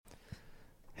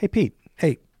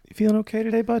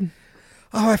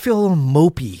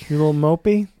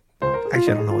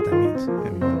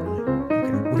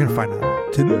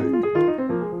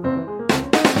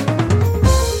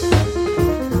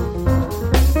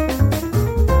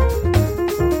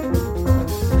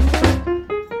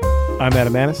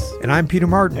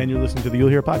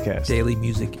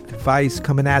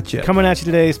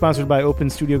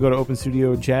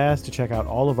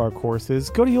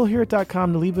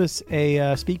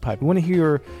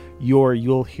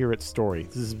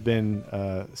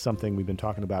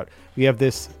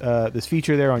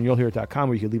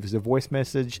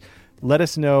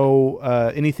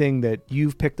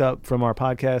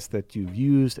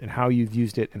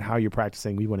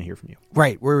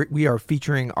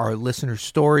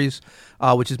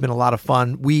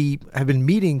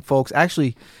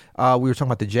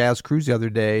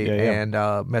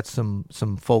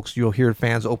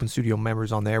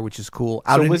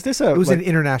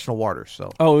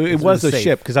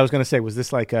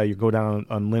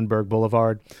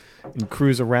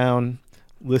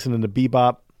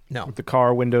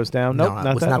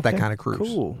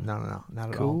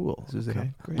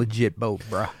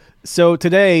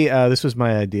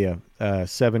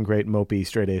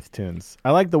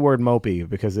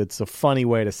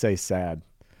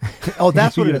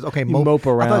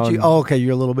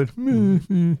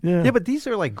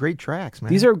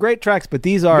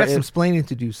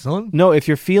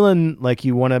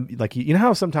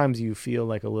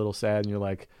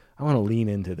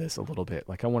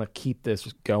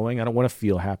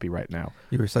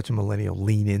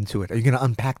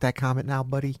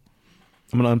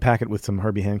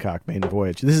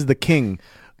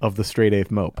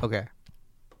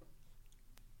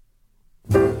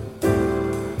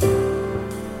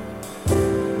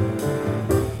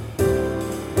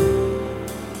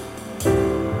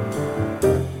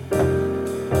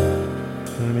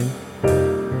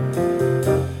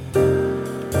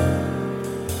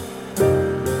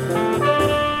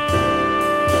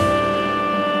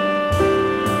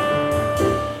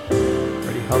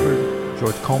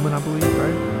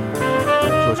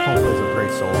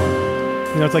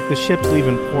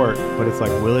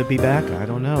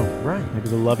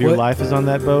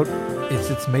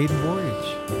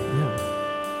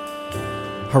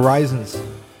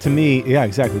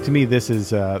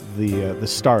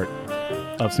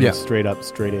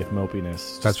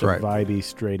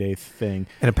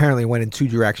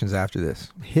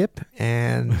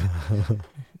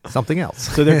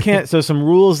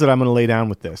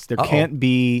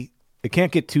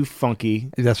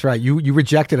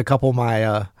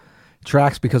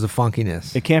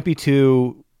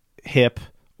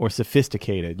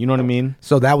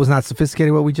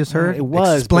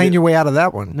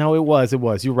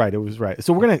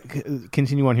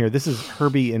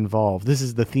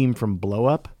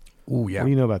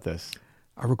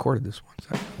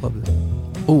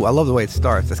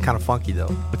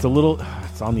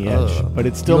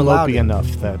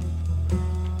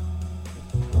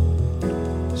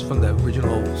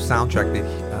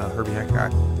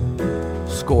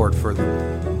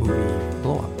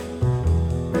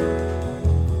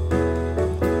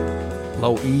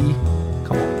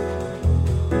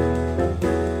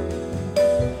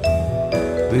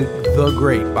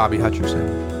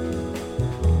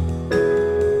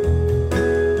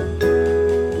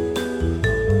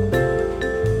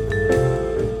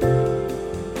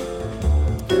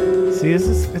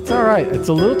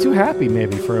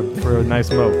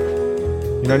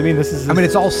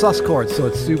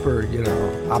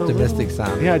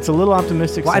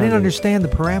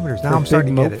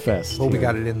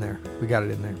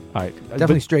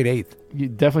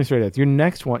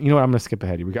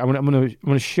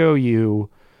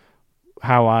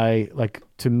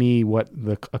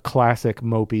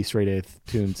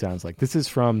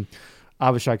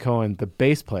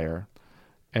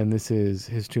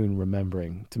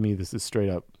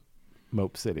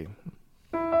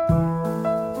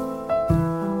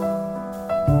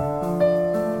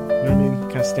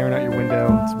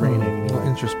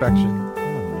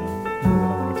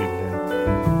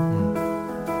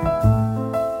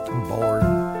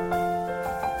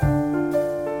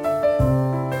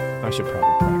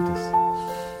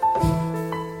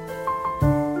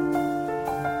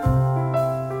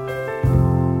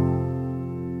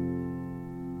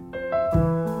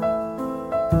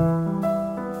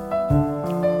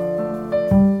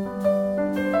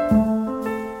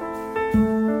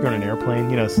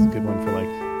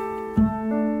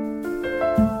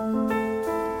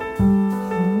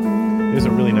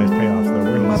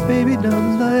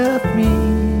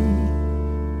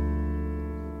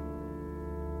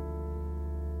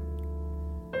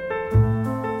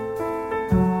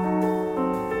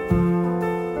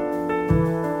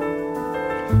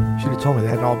told me they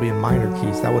had to all be in minor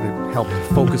keys. That would have helped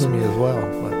focus me as well.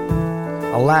 But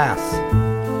alas,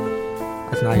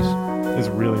 that's nice. It's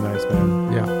really nice,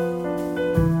 man. Yeah.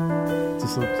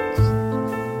 Just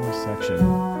more section.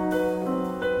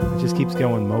 It just keeps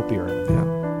going mopier. Yeah.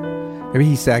 Maybe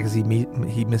he's sad because he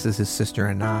misses his sister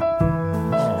and not.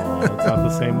 Oh, that's not the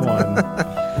same one.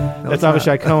 That's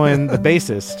Avishai Cohen, the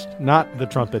bassist, not the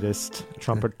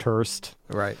trumpeterst.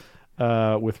 Right.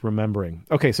 With Remembering.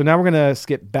 Okay, so now we're going to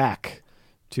skip back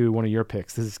to one of your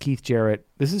picks. This is Keith Jarrett.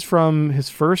 This is from his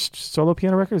first solo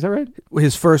piano record, is that right?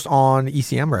 His first on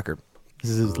ECM record.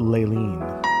 This is Leilene.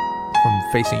 From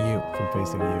Facing You. From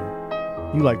Facing You.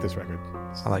 You like this record.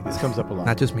 I like this. This comes up a lot.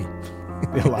 Not just me. A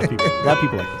lot of people like this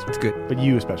record. It's good. But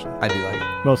you especially. I do like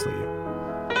it. Mostly you.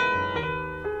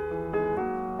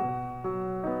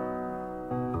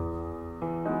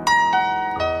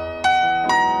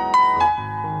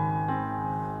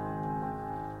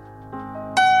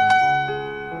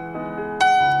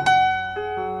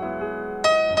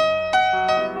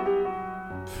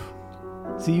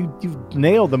 See, you've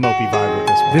nailed the Mopey vibe with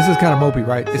this one. This is kind of Mopey,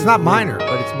 right? It's not minor,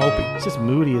 but it's Mopey. It's just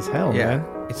moody as hell, man.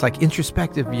 It's like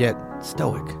introspective yet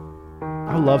stoic.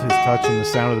 I love his touch and the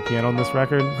sound of the piano on this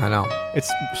record. I know.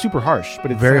 It's super harsh,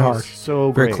 but it's very harsh.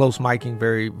 So great. Very close miking,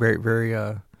 very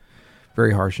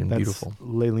harsh and beautiful.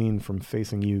 Leilene from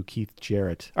Facing You, Keith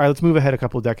Jarrett. All right, let's move ahead a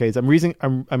couple of decades. I'm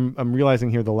realizing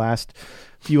here the last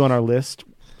few on our list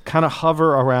kind of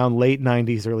hover around late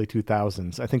 90s, early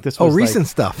 2000s. I think this was recent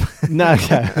stuff. In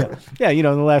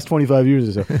the last 25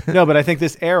 years or so. No, but I think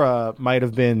this era might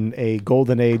have been a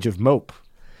golden age of mope.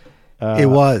 It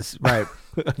was, right.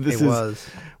 We're going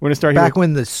to start back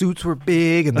when the suits were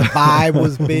big and the vibe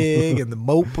was big and the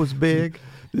mope was big.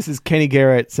 This is Kenny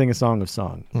Garrett, Sing a Song of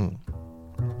Song.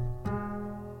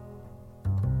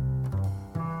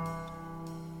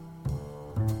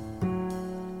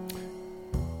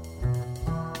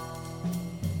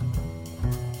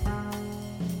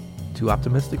 Too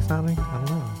optimistic sounding? I don't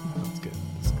know. That's good.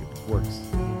 It works.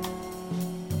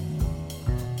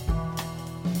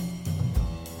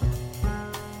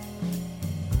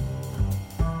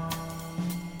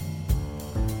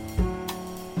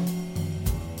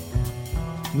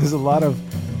 There's a lot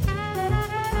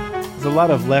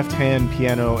of left-hand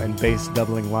piano and bass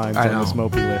doubling lines on this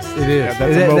Mopey list. It is. Yeah,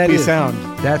 that's a Mopey sound.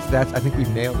 That's. I think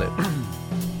we've nailed it.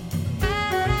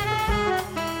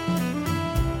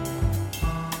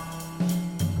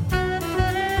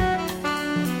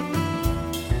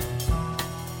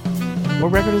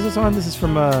 What record is this on? This is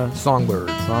from Songbird.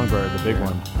 Songbird, the big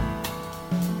one.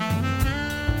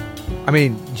 I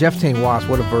mean, Jeff Tain Wass,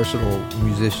 what a versatile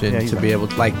musician to be able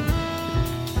to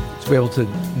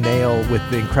nail with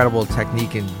the incredible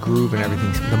technique and groove and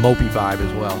everything, the Mopey vibe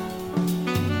as well.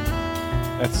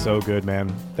 That's so good,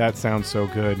 man. That sounds so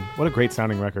good. What a great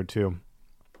sounding record, too.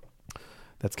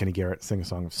 That's Kenny Garrett, Sing a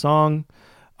Song of Song.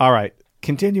 All right,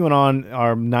 continuing on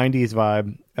our 90s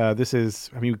vibe,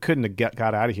 we couldn't have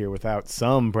got out of here without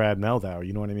some Brad Mehldau,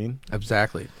 you know what I mean?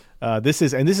 Exactly. This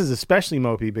is especially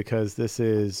Mopey because this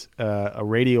is a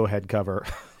Radiohead cover,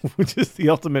 which is the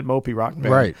ultimate Mopey rock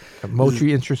band. Right. A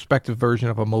Mopey introspective version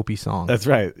of a Mopey song. That's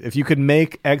right. If you could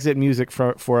make exit music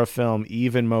for a film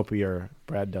even Mopier,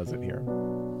 Brad does it here.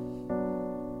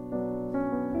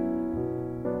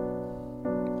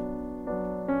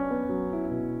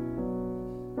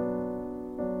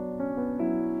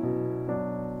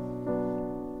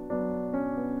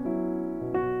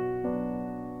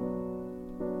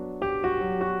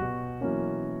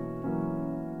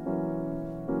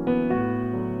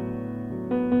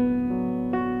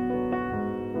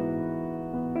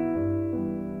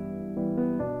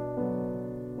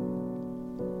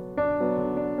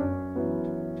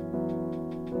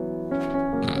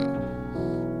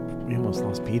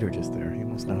 Peter just there. He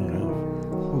almost nodded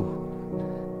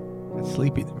off. Got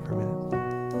sleepy there for a minute.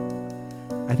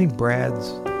 I think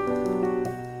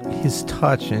his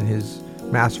touch and his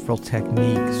masterful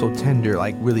technique, so tender,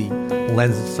 like really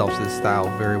lends itself to the style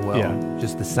very well. Yeah.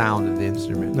 Just the sound of the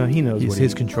instrument. No, he knows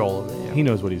his control of it. Yeah. He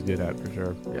knows what he's good at for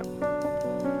sure. Yeah.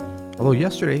 Although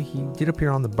yesterday he did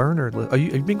appear on the burner list. Have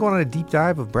you been going on a deep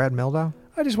dive of Brad Mehldau?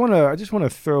 I just want to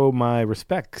throw my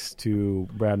respects to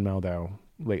Brad Mehldau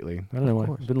lately. I don't know.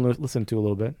 I've been listening to a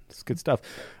little bit. It's good stuff.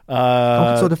 Don't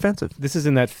get so defensive. This is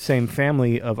in that same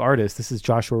family of artists. This is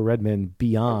Joshua Redman,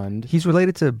 Beyond. He's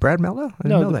related to Brad Mehldau?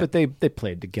 But they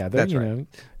played together. That's right. Know.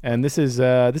 And this is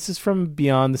from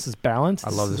Beyond. This is Balance. I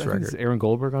love this record. This is Aaron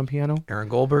Goldberg on piano. Aaron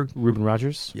Goldberg. Reuben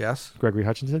Rogers. Yes. Gregory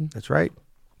Hutchinson. That's right.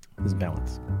 This is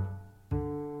Balance.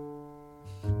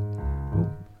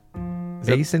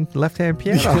 bass and left-hand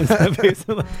piano.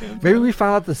 Maybe we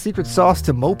found out the secret sauce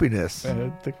to mopiness. I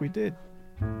think we did.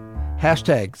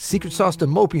 Hashtag secret sauce to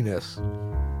mopiness.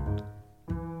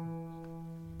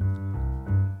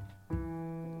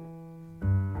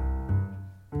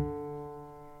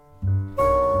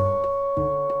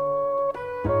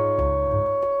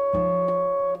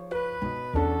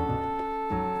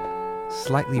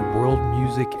 Slightly world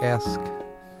music-esque.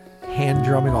 Hand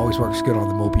drumming always works good on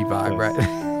the Mopey vibe, right?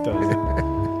 It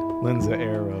does. Lends an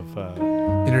air of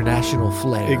international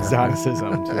flair.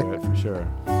 Exoticism to it, for sure.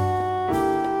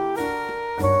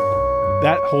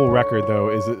 That whole record, though,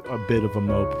 is a bit of a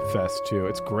mope fest, too.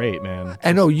 It's great, man.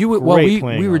 I know.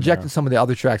 We rejected some of the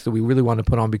other tracks that we really wanted to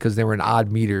put on because they were in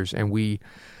odd meters, and we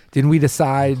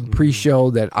decide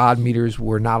pre-show that odd meters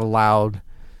were not allowed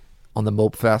on the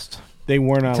Mope Fest. They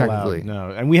were not allowed, no.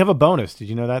 And we have a bonus. Did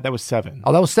you know that? That was 7.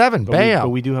 Oh, that was 7. Bam. But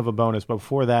we do have a bonus. But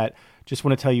before that, just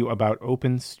want to tell you about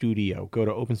Open Studio. Go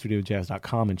to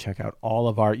openstudiojazz.com and check out all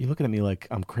of our... You're looking at me like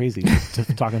I'm crazy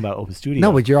just talking about Open Studio.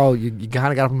 No, but you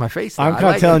kind of got up in my face. I'm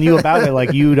kind of telling you about it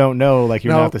like you don't know, like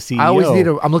you're not the CEO. I always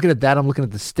I'm looking at that. I'm looking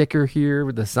at the sticker here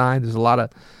with the sign. There's a lot of...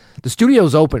 The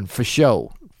studio's open for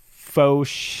show. Faux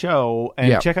show.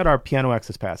 And check out our Piano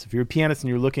Access Pass. If you're a pianist and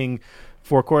you're looking...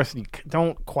 for a course you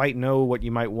don't quite know what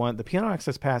you might want, the Piano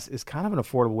Access Pass is kind of an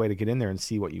affordable way to get in there and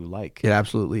see what you like. It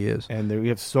absolutely is. And we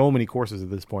have so many courses at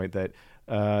this point that,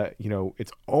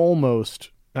 it's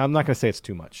almost... I'm not going to say it's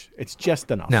too much. It's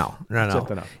just enough. No. Just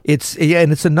enough.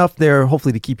 It's enough there,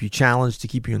 hopefully, to keep you challenged, to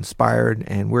keep you inspired,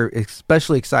 and we're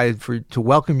especially excited to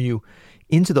welcome you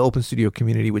into the Open Studio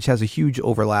community, which has a huge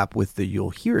overlap with the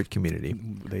You'll Hear It community.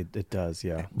 It does,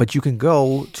 yeah. But you can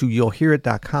go to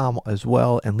you'llhearit.com as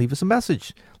well and leave us a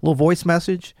message, a little voice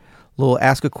message, a little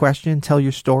ask a question, tell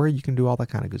your story. You can do all that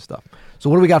kind of good stuff. So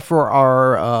what do we got for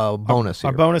our bonus here?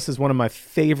 Our bonus is one of my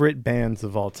favorite bands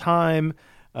of all time.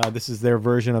 This is their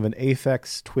version of an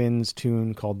Aphex Twins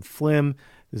tune called Flim.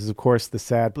 This is, of course,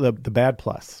 the Bad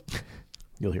Plus.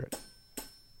 You'll hear it.